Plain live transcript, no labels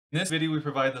In this video, we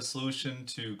provide the solution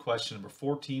to question number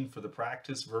 14 for the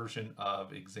practice version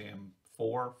of exam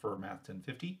 4 for Math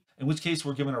 1050, in which case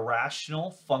we're given a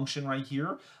rational function right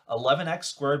here. 11x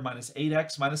squared minus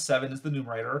 8x minus 7 is the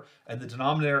numerator, and the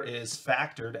denominator is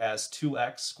factored as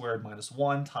 2x squared minus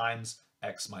 1 times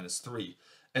x minus 3.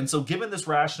 And so given this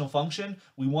rational function,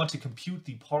 we want to compute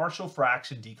the partial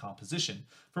fraction decomposition,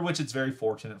 for which it's very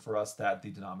fortunate for us that the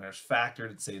denominator is factored.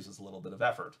 It saves us a little bit of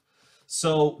effort.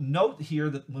 So note here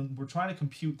that when we're trying to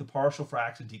compute the partial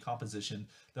fraction decomposition,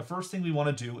 the first thing we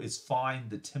want to do is find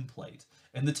the template.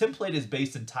 And the template is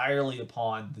based entirely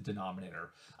upon the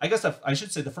denominator. I guess I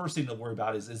should say the first thing to worry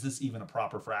about is this even a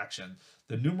proper fraction?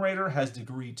 The numerator has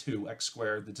degree 2, x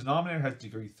squared. The denominator has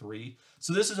degree 3.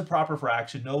 So this is a proper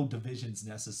fraction. No divisions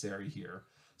necessary here.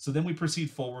 So then we proceed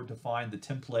forward to find the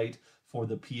template for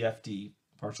the PFD,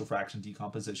 partial fraction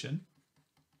decomposition.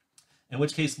 In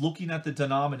which case, looking at the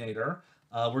denominator,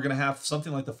 we're going to have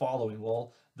something like the following.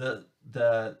 Well, the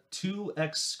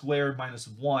 2x squared minus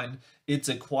 1, it's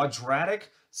a quadratic,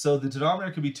 so the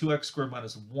denominator could be 2x squared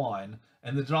minus 1,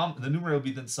 and the numerator would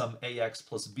be then some ax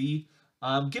plus b.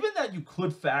 Given that you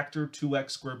could factor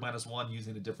 2x squared minus 1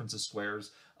 using the difference of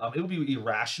squares, it would be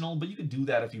irrational, but you could do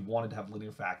that if you wanted to have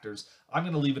linear factors. I'm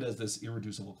going to leave it as this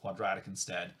irreducible quadratic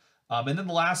instead. And then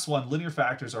the last one, linear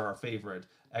factors are our favorite.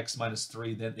 X minus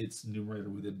 3, then its numerator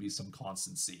would then be some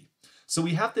constant c. So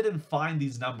we have to then find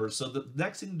these numbers. So the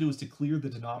next thing to do is to clear the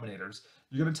denominators.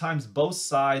 You're going to times both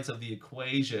sides of the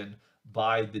equation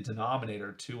by the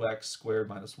denominator, 2x squared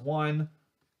minus 1,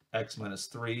 x minus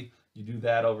 3. You do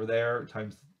that over there,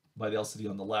 times by the LCD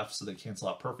on the left, so they cancel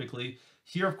out perfectly.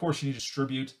 Here, of course, you need to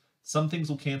distribute. Some things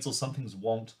will cancel, some things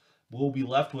won't. We'll be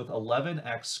left with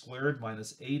 11x squared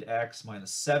minus 8x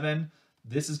minus 7.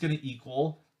 This is going to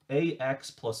equal ax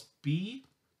plus b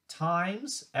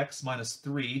times x minus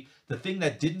 3. The thing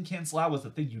that didn't cancel out was the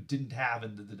thing you didn't have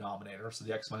in the denominator, so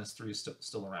the x minus 3 is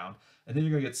still around. And then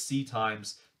you're going to get c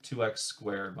times 2x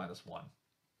squared minus 1,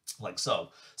 like so.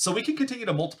 So we can continue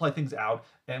to multiply things out,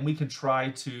 and we can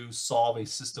try to solve a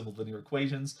system of linear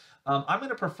equations. I'm going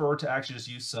to prefer to actually just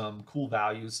use some cool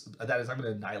values. That is, I'm going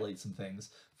to annihilate some things.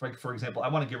 For example, I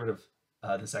want to get rid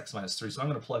of this x minus 3, so I'm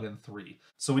going to plug in 3.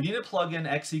 So we need to plug in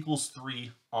x equals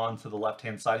 3 onto the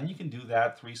left-hand side, and you can do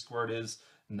that. 3 squared is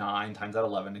 9 times that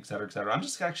 11, etc., etc. I'm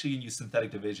just actually going to use synthetic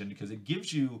division because it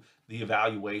gives you the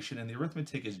evaluation, and the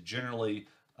arithmetic is generally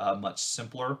much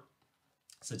simpler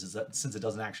since it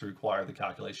doesn't actually require the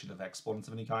calculation of exponents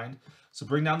of any kind. So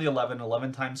bring down the 11.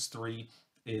 11 times 3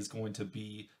 is going to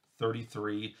be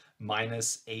 33,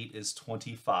 minus 8 is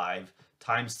 25,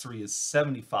 times 3 is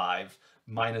 75,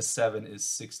 minus 7 is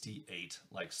 68,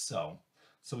 like so.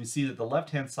 So we see that the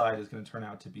left-hand side is going to turn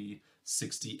out to be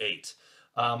 68.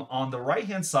 On the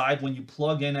right-hand side, when you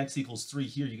plug in x equals 3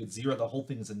 here, you get 0. The whole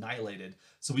thing is annihilated.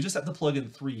 So we just have to plug in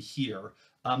 3 here.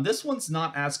 This one's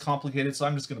not as complicated, so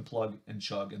I'm just going to plug and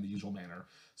chug in the usual manner.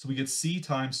 So we get c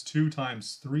times 2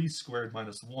 times 3 squared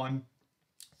minus 1.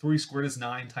 3 squared is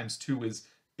 9 times 2 is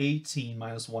 18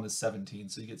 minus 1 is 17.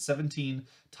 So you get 17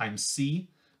 times c.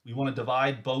 We want to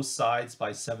divide both sides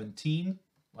by 17,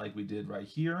 like we did right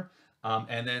here.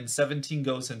 And then 17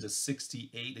 goes into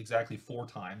 68 exactly 4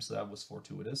 times, so that was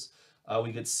fortuitous.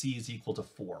 We get c is equal to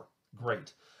 4.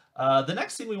 Great. The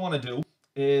next thing we want to do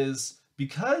is,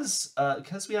 because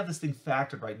we have this thing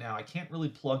factored right now, I can't really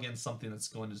plug in something that's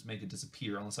going to just make it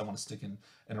disappear unless I want to stick in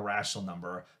an irrational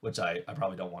number, which I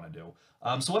probably don't want to do.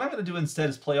 So what I'm going to do instead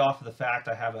is play off of the fact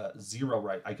I have a 0,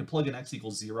 right? I could plug in x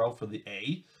equals 0 for the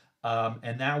a,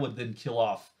 and that would then kill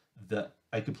off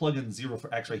I could plug in 0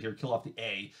 for x right here, kill off the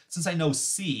a. Since I know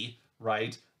c,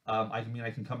 right, I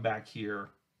can come back here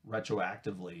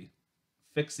retroactively,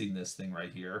 fixing this thing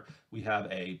right here. We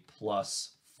have a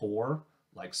plus 4,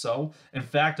 like so. In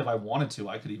fact, if I wanted to,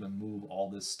 I could even move all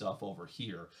this stuff over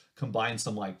here, combine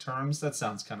some like terms. That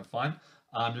sounds kind of fun.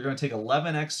 You're going to take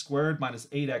 11x squared minus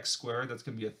 8x squared. That's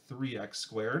going to be a 3x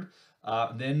squared.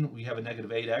 Then we have a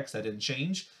negative 8x. That didn't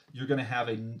change. You're going to have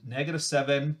a negative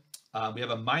 7. We have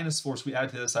a minus 4, so we add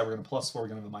to this side. We're going to plus 4. We're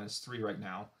going to have a minus 3 right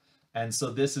now. And so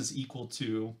this is equal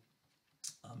to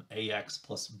ax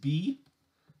plus b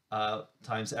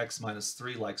times x minus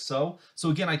 3, like so. So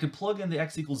again, I could plug in the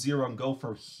x equals 0 and go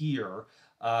for here.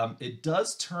 It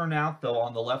does turn out, though,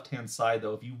 on the left-hand side,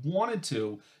 though, if you wanted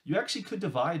to, you actually could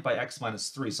divide by x minus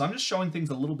 3. So I'm just showing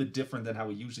things a little bit different than how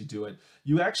we usually do it.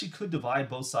 You actually could divide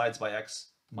both sides by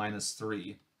x minus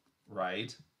 3,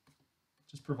 right?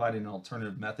 Just providing an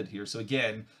alternative method here. So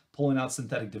again, pulling out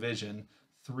synthetic division,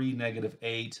 3, negative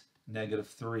 8, negative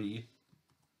 3.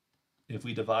 If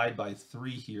we divide by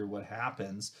 3 here, what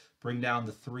happens? Bring down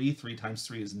the 3. 3 times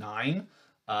 3 is 9.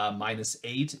 Minus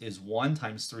 8 is 1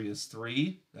 times 3 is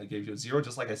 3. That gives you a 0,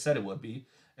 just like I said it would be.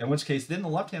 In which case, then the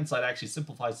left-hand side actually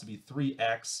simplifies to be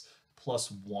 3x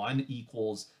plus 1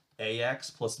 equals ax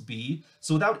plus b.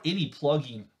 So without any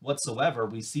plugging whatsoever,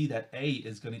 we see that a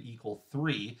is going to equal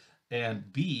 3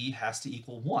 and b has to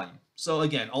equal 1. So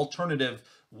again, alternative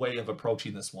way of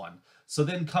approaching this one. So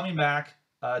then coming back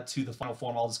to the final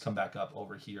form, I'll just come back up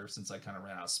over here since I kind of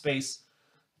ran out of space.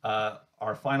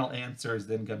 Our final answer is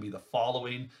then going to be the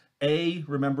following. A,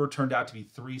 remember, turned out to be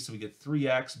 3, so we get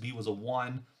 3x. B was a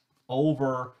 1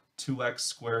 over 2x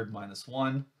squared minus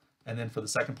 1. And then for the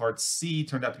second part, C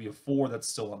turned out to be a 4. That's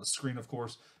still on the screen, of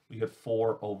course. We get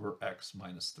 4 over x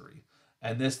minus 3.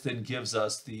 And this then gives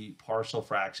us the partial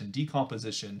fraction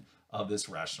decomposition of this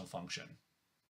rational function.